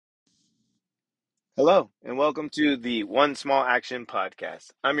Hello, and welcome to the One Small Action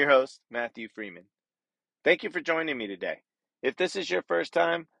Podcast. I'm your host, Matthew Freeman. Thank you for joining me today. If this is your first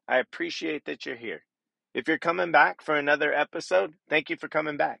time, I appreciate that you're here. If you're coming back for another episode, thank you for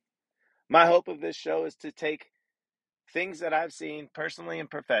coming back. My hope of this show is to take things that I've seen personally and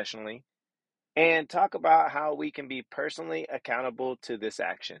professionally and talk about how we can be personally accountable to this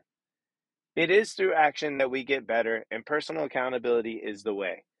action. It is through action that we get better, and personal accountability is the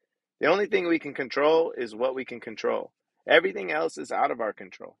way. The only thing we can control is what we can control. Everything else is out of our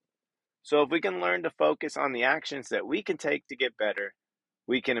control. So if we can learn to focus on the actions that we can take to get better,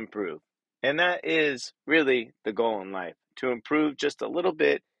 we can improve. And that is really the goal in life, to improve just a little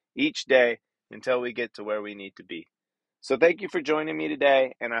bit each day until we get to where we need to be. So thank you for joining me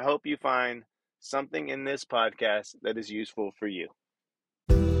today, and I hope you find something in this podcast that is useful for you.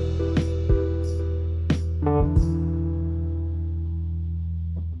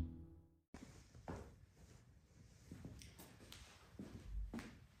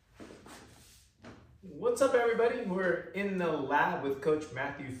 What's up, everybody? We're in the lab with Coach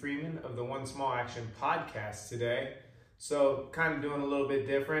Matthew Freeman of the One Small Action podcast today. So kind of doing a little bit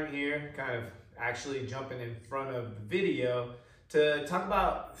different here, kind of actually jumping in front of the video to talk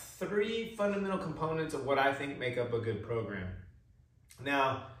about 3 fundamental components of what I think make up a good program.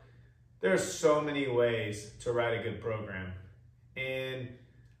 Now, there are so many ways to write a good program, and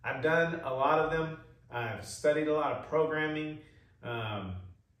I've done a lot of them. I've studied a lot of programming.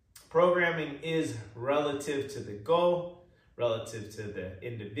 Programming is relative to the goal, relative to the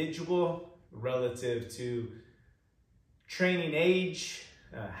individual, relative to training age,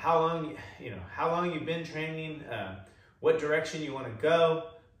 how long you've been training, what direction you want to go,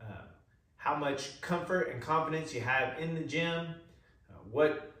 how much comfort and confidence you have in the gym,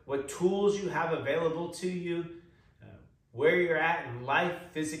 what tools you have available to you, where you're at in life,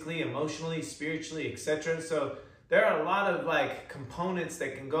 physically, emotionally, spiritually, etc. So there are a lot of components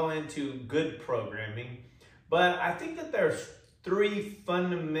that can go into good programming, but I think that there's 3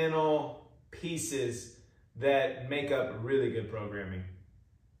 fundamental pieces that make up really good programming.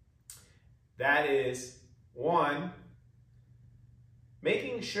 That is, 1,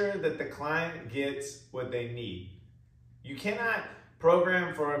 making sure that the client gets what they need. You cannot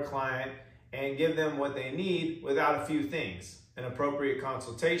program for a client and give them what they need without a few things: an appropriate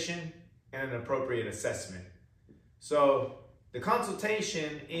consultation and an appropriate assessment. So the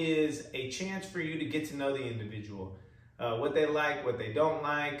consultation is a chance for you to get to know the individual, what they like, what they don't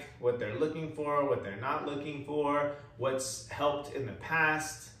like, what they're looking for, what they're not looking for, what's helped in the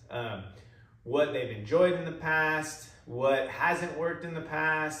past, what they've enjoyed in the past, what hasn't worked in the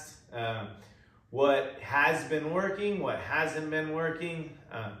past, what has been working, what hasn't been working,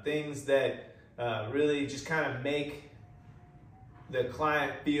 things that really just kind of make the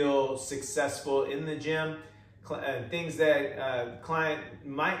client feel successful in the gym. Things that client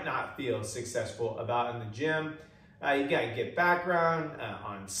might not feel successful about in the gym. You got to get background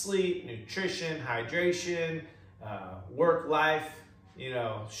on sleep, nutrition, hydration, work life,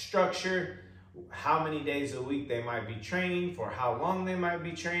 structure, how many days a week they might be training, for how long they might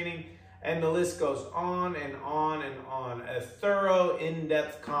be training, and the list goes on and on and on. A thorough,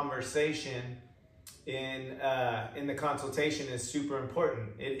 in-depth conversation in the consultation is super important.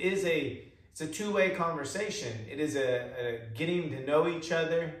 It's a 2-way conversation. It is a getting to know each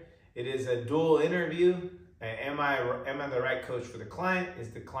other. It is a dual interview. Am I the right coach for the client?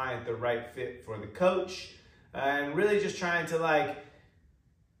 Is the client the right fit for the coach? And really just trying to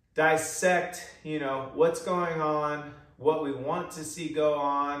dissect, what's going on, what we want to see go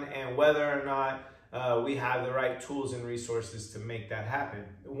on, and whether or not we have the right tools and resources to make that happen.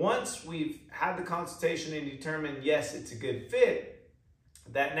 Once we've had the consultation and determined, yes, it's a good fit,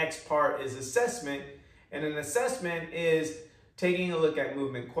 that next part is assessment. And an assessment is taking a look at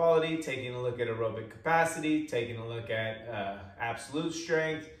movement quality, taking a look at aerobic capacity, taking a look at absolute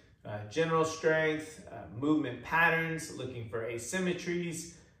strength, general strength, movement patterns, looking for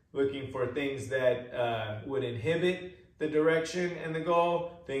asymmetries, looking for things that would inhibit the direction and the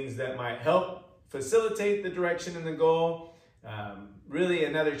goal, things that might help facilitate the direction and the goal. Really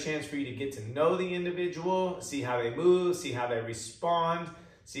another chance for you to get to know the individual, see how they move, see how they respond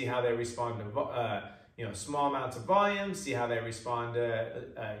to small amounts of volume, see how they respond to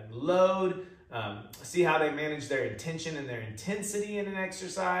load, see how they manage their intention and their intensity in an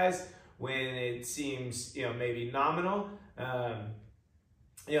exercise when it seems maybe nominal.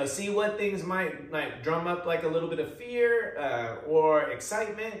 See what things might drum up like a little bit of fear or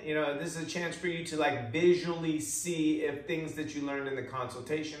excitement. This is a chance for you to visually see if things that you learned in the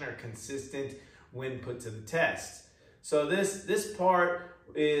consultation are consistent when put to the test. So this part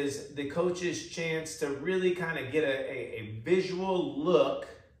is the coach's chance to really kind of get a visual look,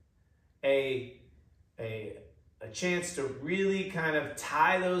 a chance to really kind of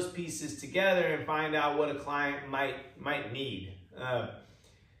tie those pieces together and find out what a client might need.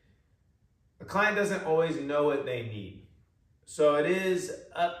 A client doesn't always know what they need. So it is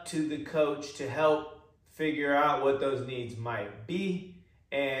up to the coach to help figure out what those needs might be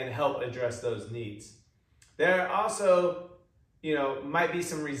and help address those needs. There also, might be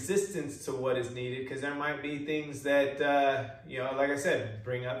some resistance to what is needed, because there might be things that, like I said,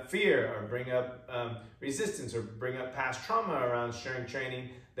 bring up fear or bring up resistance or bring up past trauma around strength training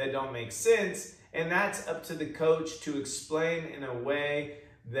that don't make sense. And that's up to the coach to explain in a way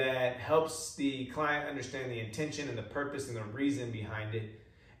that helps the client understand the intention and the purpose and the reason behind it.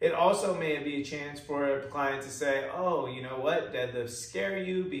 It also may be a chance for a client to say, oh, you know what, deadlifts scare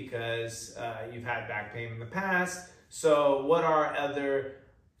you because you've had back pain in the past. So what are other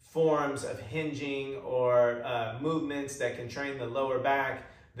forms of hinging or movements that can train the lower back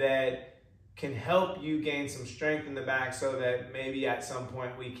that can help you gain some strength in the back, so that maybe at some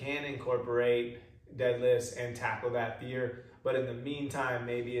point we can incorporate deadlifts and tackle that fear. But in the meantime,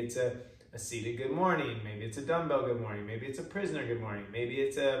 maybe it's a seated good morning, maybe it's a dumbbell good morning, maybe it's a prisoner good morning, maybe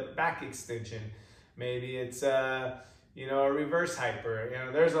it's a back extension, maybe it's a reverse hyper.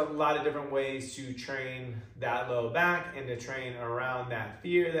 There's a lot of different ways to train that low back and to train around that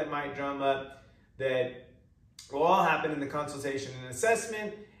fear that might drum up, that will all happen in the consultation and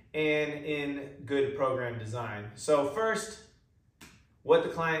assessment and in good program design. So first, what the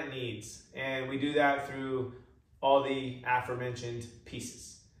client needs, and we do that through all the aforementioned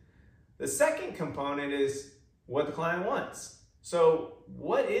pieces. The second component is what the client wants. So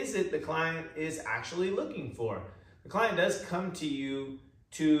what is it the client is actually looking for? The client does come to you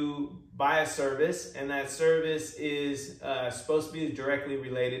to buy a service, and that service is supposed to be directly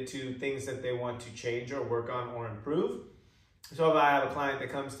related to things that they want to change or work on or improve. So if I have a client that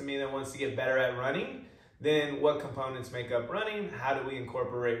comes to me that wants to get better at running, then what components make up running? How do we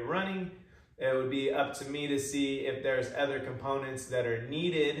incorporate running? It would be up to me to see if there's other components that are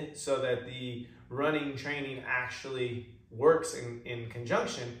needed so that the running training actually works in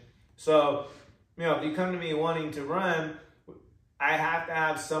conjunction. So, if you come to me wanting to run, I have to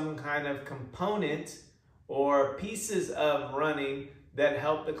have some kind of component or pieces of running that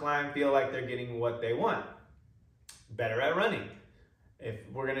help the client feel like they're getting what they want. Better at running. If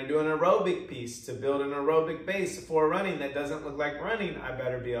we're going to do an aerobic piece to build an aerobic base for running that doesn't look like running, I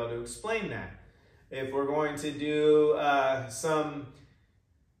better be able to explain that. If we're going to do some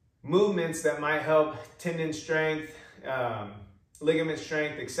movements that might help tendon strength, ligament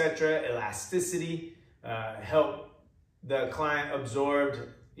strength, etc., elasticity, help the client absorb,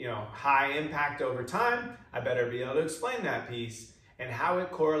 high impact over time, I better be able to explain that piece and how it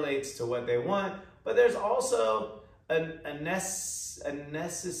correlates to what they want. But there's also a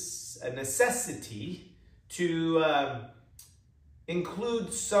necessity to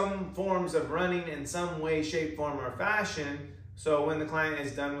include some forms of running in some way, shape, form, or fashion. So when the client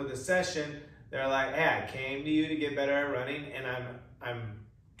is done with a session, they're like, hey, I came to you to get better at running, and I'm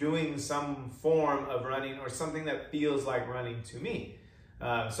doing some form of running or something that feels like running to me.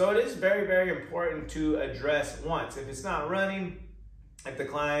 So it is very, very important to address once. If it's not running, if the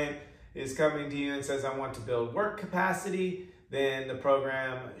client is coming to you and says, I want to build work capacity, then the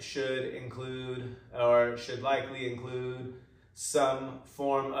program should include, or should likely include, some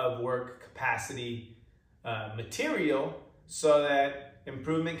form of work capacity material so that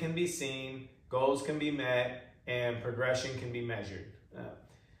improvement can be seen, goals can be met, and progression can be measured.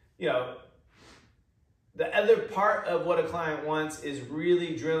 The other part of what a client wants is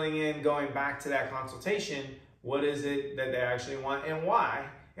really drilling in, going back to that consultation. What is it that they actually want and why?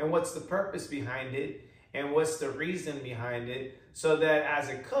 And what's the purpose behind it? And what's the reason behind it? So that as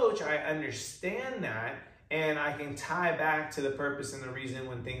a coach, I understand that and I can tie back to the purpose and the reason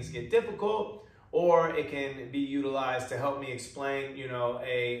when things get difficult, or it can be utilized to help me explain,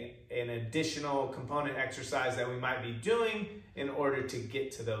 an additional component exercise that we might be doing in order to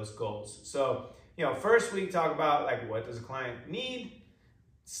get to those goals. So, first we talk about what does a client need?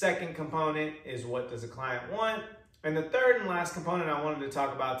 Second component is what does a client want? And the third and last component I wanted to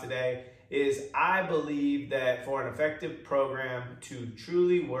talk about today is I believe that for an effective program to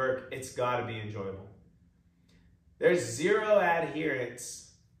truly work, it's got to be enjoyable. There's zero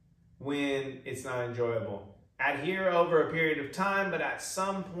adherence when it's not enjoyable. Adhere over a period of time, but at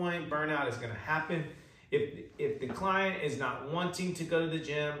some point burnout is going to happen. If the client is not wanting to go to the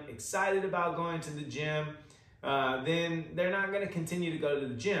gym, excited about going to the gym, then they're not going to continue to go to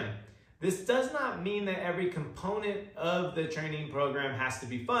the gym. This does not mean that every component of the training program has to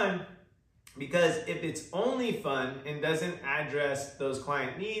be fun, because if it's only fun and doesn't address those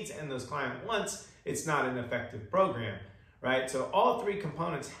client needs and those client wants, it's not an effective program, right? So all three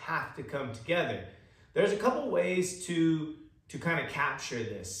components have to come together. There's a couple ways to kind of capture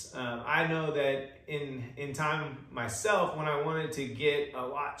this. I know that in time myself, when I wanted to get a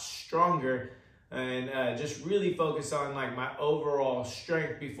lot stronger and just really focus on like my overall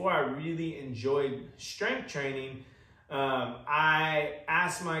strength, before I really enjoyed strength training, I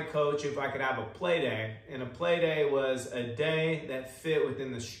asked my coach if I could have a play day. And a play day was a day that fit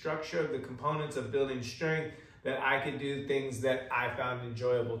within the structure of the components of building strength, that I could do things that I found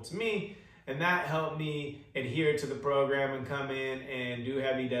enjoyable to me. And that helped me adhere to the program and come in and do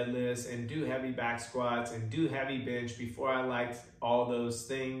heavy deadlifts and do heavy back squats and do heavy bench before I liked all those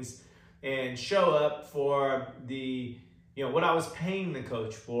things, and show up for the, what I was paying the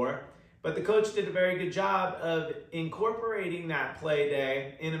coach for. But the coach did a very good job of incorporating that play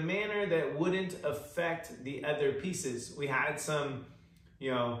day in a manner that wouldn't affect the other pieces. We had some,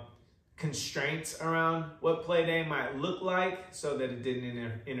 constraints around what play day might look like so that it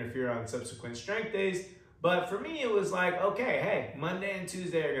didn't interfere on subsequent strength days. But for me, it was like, okay, hey, Monday and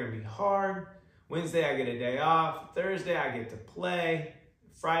Tuesday are going to be hard. Wednesday, I get a day off. Thursday, I get to play.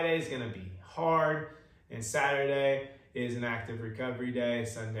 Friday is going to be hard. And Saturday is an active recovery day.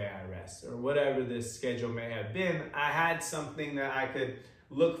 Sunday, I rest, or whatever this schedule may have been. I had something that I could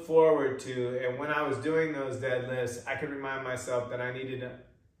look forward to. And when I was doing those deadlifts, I could remind myself that I needed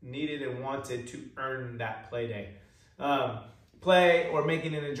and wanted to earn that play day. Play or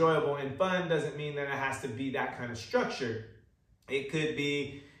making it enjoyable and fun doesn't mean that it has to be that kind of structure. It could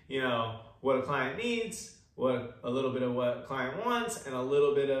be, what a client needs, a little bit of what a client wants, and a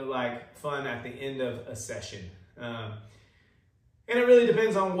little bit of like fun at the end of a session. And it really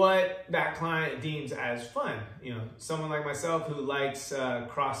depends on what that client deems as fun. Someone like myself who likes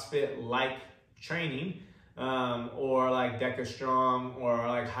CrossFit-like training, or like Deca Strong, or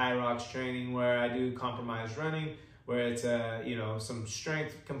like High Rocks training where I do compromised running, where it's some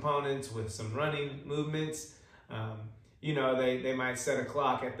strength components with some running movements. They might set a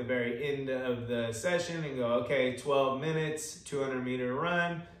clock at the very end of the session and go, okay, 12 minutes, 200 meter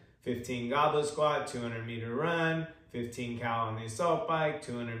run, 15 goblet squat, 200 meter run, 15 cal on the assault bike,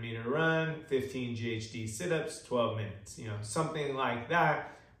 200 meter run, 15 GHD sit-ups, 12 minutes, something like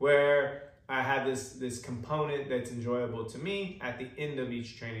that, where I had this component that's enjoyable to me at the end of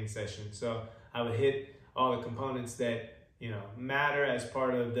each training session. So I would hit all the components that matter as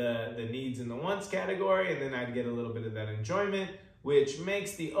part of the needs and the wants category, and then I'd get a little bit of that enjoyment, which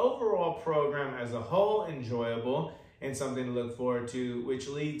makes the overall program as a whole enjoyable and something to look forward to, which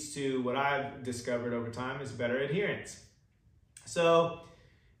leads to what I've discovered over time is better adherence. So,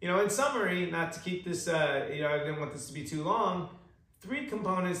 in summary, not to keep this, I didn't want this to be too long, 3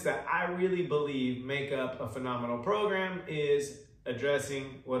 components that I really believe make up a phenomenal program is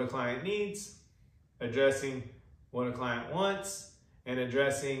addressing what a client needs, addressing what a client wants, and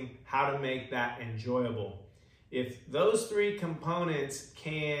addressing how to make that enjoyable. If those 3 components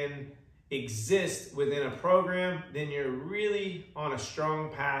can exist within a program, then you're really on a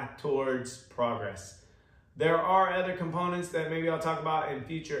strong path towards progress. There are other components that maybe I'll talk about in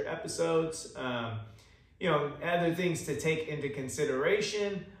future episodes, other things to take into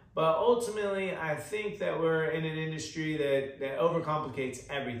consideration, but ultimately I think that we're in an industry that overcomplicates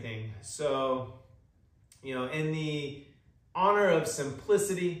everything. So, in the honor of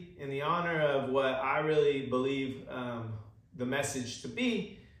simplicity, in the honor of what I really believe the message to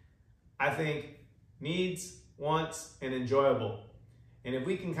be, I think needs, wants, and enjoyable. And if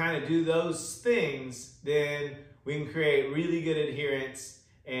we can kind of do those things, then we can create really good adherence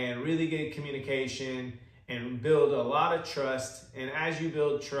and really good communication and build a lot of trust. And as you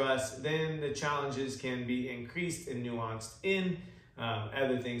build trust, then the challenges can be increased and nuanced in,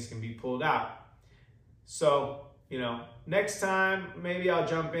 other things can be pulled out. So, next time, maybe I'll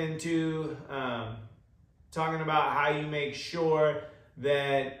jump into talking about how you make sure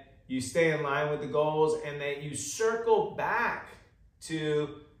that you stay in line with the goals and that you circle back to,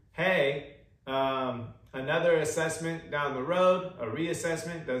 hey, another assessment down the road, a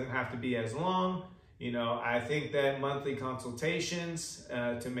reassessment doesn't have to be as long. I think that monthly consultations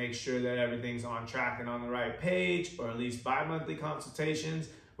to make sure that everything's on track and on the right page, or at least bi-monthly consultations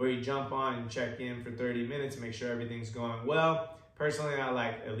where you jump on and check in for 30 minutes, make sure everything's going well. Personally, I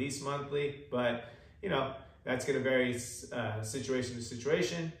like at least monthly, but that's going to vary situation to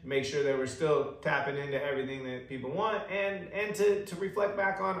situation. Make sure that we're still tapping into everything that people want, and to reflect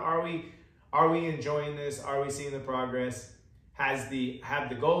back on, are we enjoying this? Are we seeing the progress? have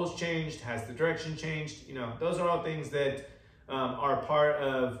the goals changed? Has the direction changed? Those are all things that are part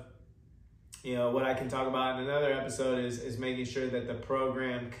of what I can talk about in another episode is making sure that the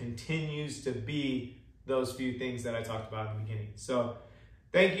program continues to be those few things that I talked about in the beginning. So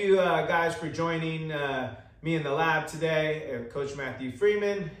thank you guys for joining me in the lab today, Coach Matthew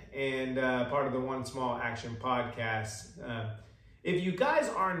Freeman, and part of the One Small Action podcast. If you guys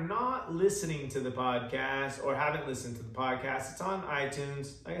are not listening to the podcast or haven't listened to the podcast, it's on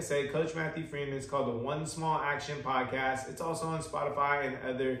iTunes. Like I say, Coach Matthew Freeman. It's called the One Small Action Podcast. It's also on Spotify and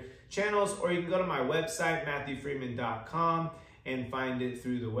other channels, or you can go to my website, MatthewFreeman.com, and find it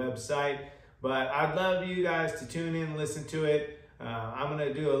through the website. But I'd love you guys to tune in, listen to it. I'm going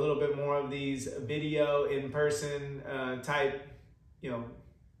to do a little bit more of these video in-person type,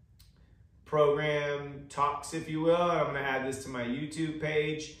 program talks, if you will. I'm going to add this to my YouTube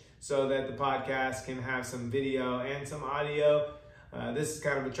page so that the podcast can have some video and some audio. This is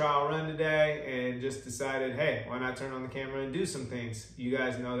kind of a trial run today, and just decided, hey, why not turn on the camera and do some things? You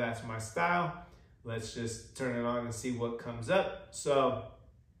guys know that's my style. Let's just turn it on and see what comes up. So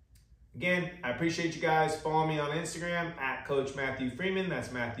again, I appreciate you guys. Follow me on Instagram at Coach Matthew Freeman.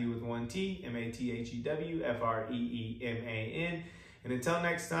 That's Matthew with one T, MatthewFreeman. And until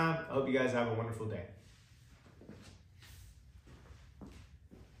next time, I hope you guys have a wonderful day.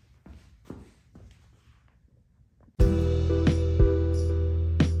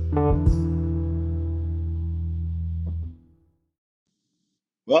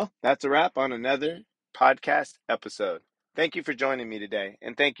 Well, that's a wrap on another podcast episode. Thank you for joining me today,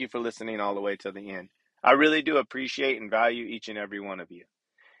 and thank you for listening all the way to the end. I really do appreciate and value each and every one of you.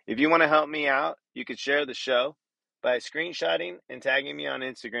 If you want to help me out, you could share the show by screenshotting and tagging me on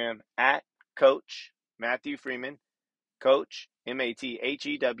Instagram at Coach Matthew Freeman, Coach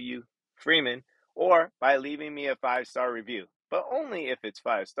Mathew Freeman, or by leaving me a 5-star review. But only if it's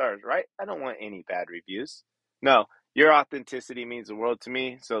 5 stars, right? I don't want any bad reviews. No, your authenticity means the world to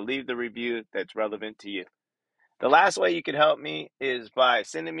me, so leave the review that's relevant to you. The last way you could help me is by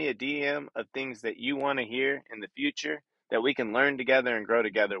sending me a DM of things that you want to hear in the future that we can learn together and grow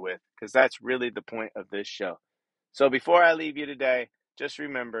together with, because that's really the point of this show. So before I leave you today, just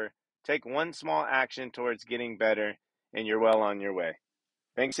remember, take one small action towards getting better, and you're well on your way.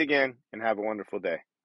 Thanks again, and have a wonderful day.